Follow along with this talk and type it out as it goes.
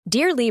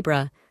Dear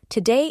Libra,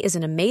 today is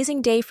an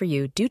amazing day for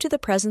you due to the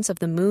presence of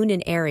the moon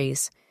in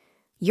Aries.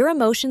 Your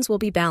emotions will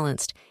be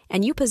balanced,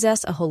 and you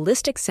possess a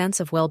holistic sense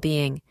of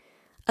well-being.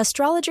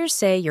 Astrologers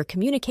say your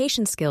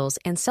communication skills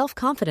and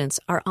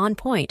self-confidence are on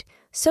point,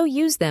 so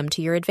use them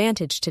to your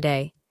advantage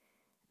today.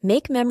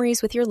 Make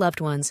memories with your loved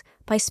ones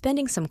by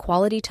spending some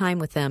quality time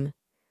with them.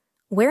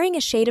 Wearing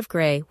a shade of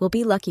gray will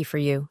be lucky for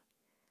you.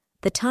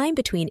 The time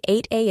between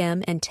 8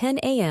 a.m. and 10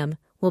 a.m.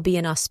 will be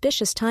an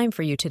auspicious time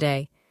for you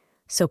today,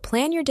 so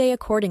plan your day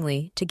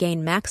accordingly to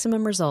gain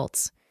maximum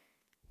results.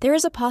 There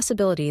is a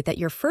possibility that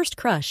your first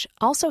crush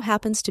also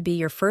happens to be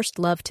your first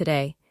love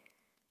today.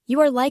 You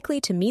are likely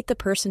to meet the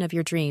person of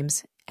your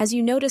dreams as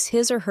you notice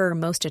his or her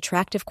most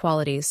attractive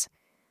qualities.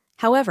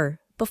 However,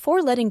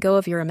 before letting go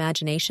of your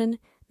imagination,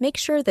 make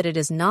sure that it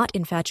is not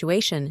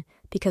infatuation,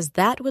 because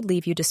that would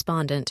leave you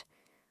despondent.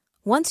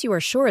 Once you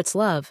are sure it's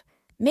love,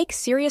 make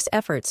serious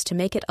efforts to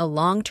make it a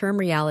long-term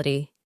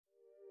reality.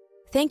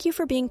 Thank you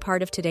for being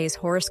part of today's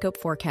horoscope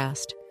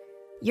forecast.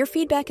 Your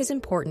feedback is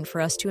important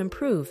for us to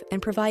improve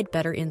and provide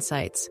better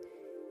insights.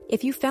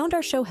 If you found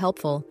our show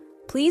helpful,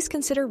 please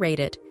consider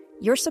rate it.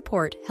 Your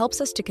support helps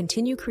us to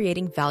continue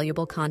creating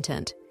valuable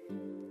content.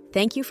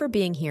 Thank you for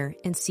being here,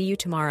 and see you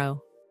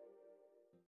tomorrow.